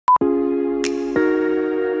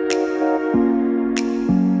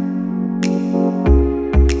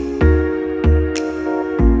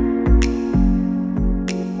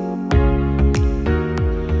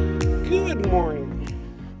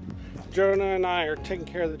and I are taking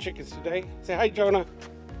care of the chickens today. Say hi, Jonah.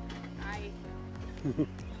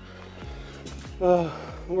 Hi.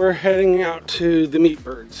 We're heading out to the meat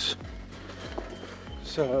birds.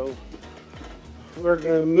 So we're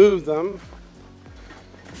going to move them.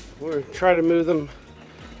 We're going to try to move them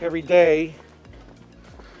every day.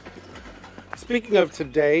 Speaking of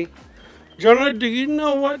today, Jonah, do you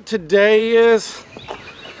know what today is?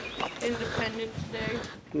 Independence Day.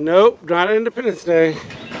 Nope, not Independence Day.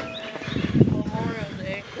 Memorial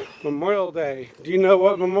Day. Memorial Day. Do you know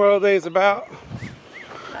what Memorial Day is about?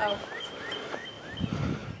 No.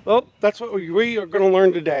 Well, that's what we are going to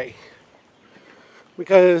learn today.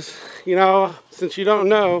 Because, you know, since you don't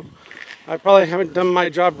know, I probably haven't done my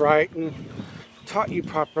job right and taught you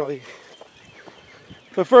properly.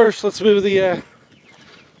 But first, let's move the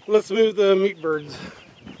meat birds.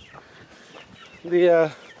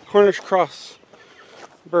 The Cornish cross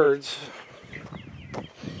birds.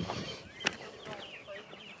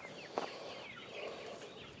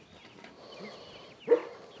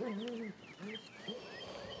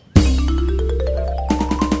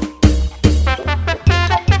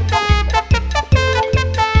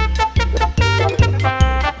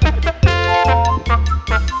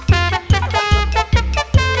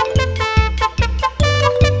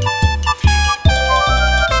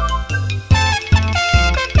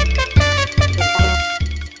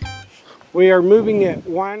 We are moving it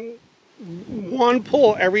one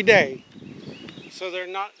pull every day, so they're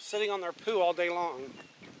not sitting on their poo all day long.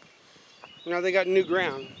 You know, they got new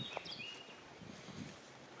ground.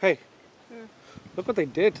 Hey, look what they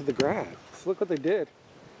did to the grass. Look what they did.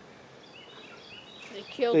 They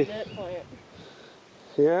killed that plant.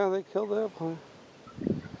 Yeah, they killed that plant.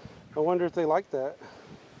 I wonder if they like that.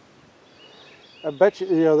 I bet you,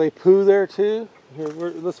 you know, they poo there too. Here,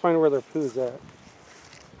 let's find where their poo's at.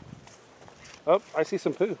 Oh, I see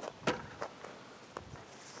some poo.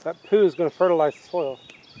 That poo is going to fertilize the soil.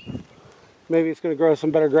 Maybe it's going to grow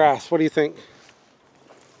some better grass. What do you think?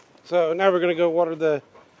 So now we're going to go water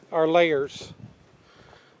our layers.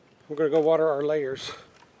 We're going to go water our layers.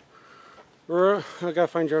 I got to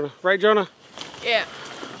find Jonah. Right, Jonah? Yeah.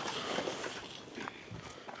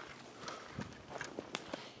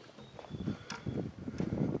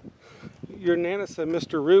 Your Nana said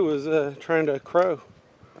Mr. Roo was trying to crow.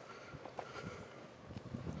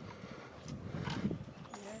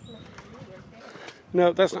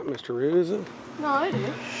 No, that's not Mr. Roo, is it? No, it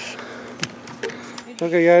is.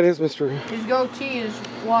 Okay, yeah, it is Mr. Roo. His goatee is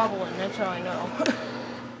wobbling, that's how I know.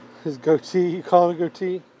 His goatee, you call it a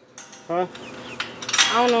goatee? Huh?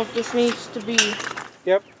 I don't know if this needs to be...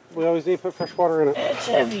 Yep, we always need to put fresh water in it. It's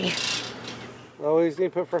heavy. We always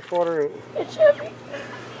need to put fresh water in it. It's heavy.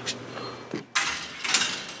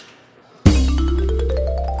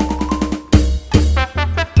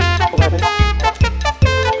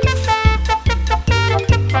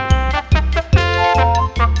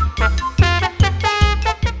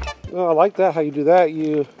 Oh, I like that, how you do that.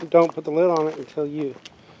 You don't put the lid on it until you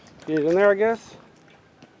get it in there, I guess?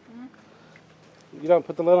 You don't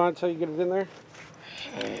put the lid on it until you get it in there?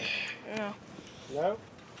 No. No?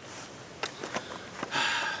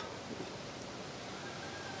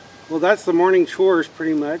 Well, that's the morning chores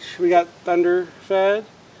pretty much. We got Thunder fed.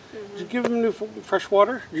 Did you give him new fresh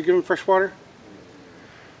water? Did you give him fresh water?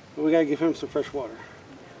 Well, we gotta give him some fresh water.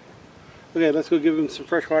 Okay, let's go give him some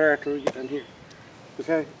fresh water after we get done here.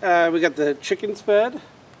 Okay, we got the chickens fed.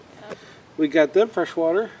 Yeah. We got them fresh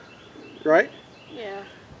water, right? Yeah.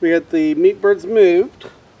 We got the meat birds moved.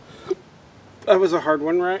 That was a hard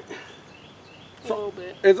one, right? A little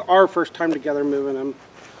bit. It's our first time together moving them,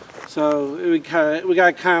 so we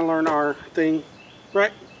gotta kind of learn our thing,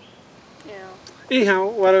 right? Yeah. Anyhow,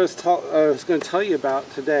 what I was going to tell you about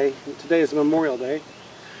today. Today is Memorial Day.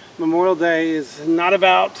 Memorial Day is not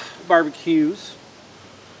about barbecues.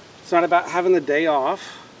 It's not about having the day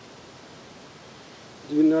off.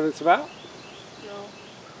 Do you know what it's about? No.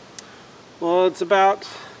 Well, it's about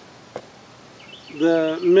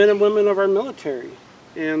the men and women of our military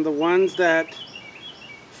and the ones that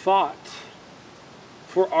fought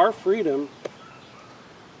for our freedom,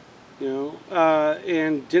 you know,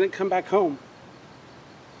 and didn't come back home.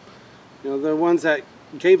 You know, the ones that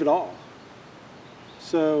gave it all.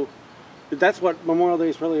 So that's what Memorial Day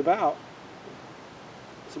is really about.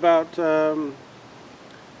 It's about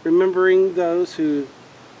remembering those who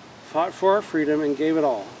fought for our freedom and gave it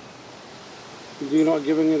all. Do you know what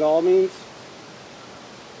giving it all means?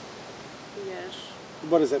 Yes.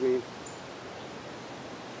 What does that mean?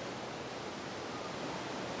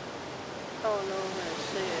 I don't know how to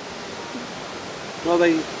say it. Well,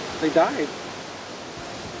 they died.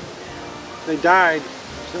 They died.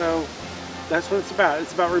 So That's what it's about.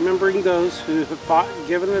 It's about remembering those who have fought and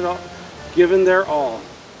given their all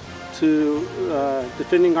to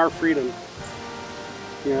defending our freedom,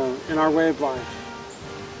 you know, in our way of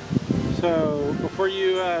life. So before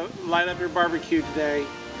you light up your barbecue today,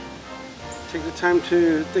 take the time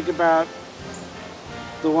to think about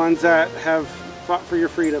the ones that have fought for your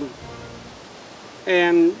freedom.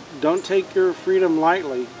 And don't take your freedom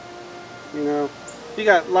lightly. You know, you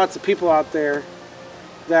got lots of people out there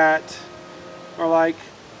that are like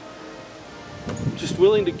just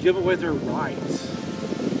willing to give away their rights.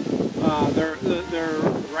 Their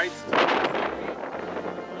rights to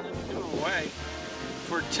willing to give them away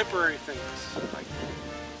for temporary things. Like,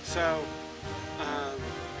 so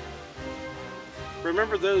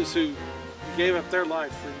remember those who gave up their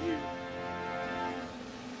life for you.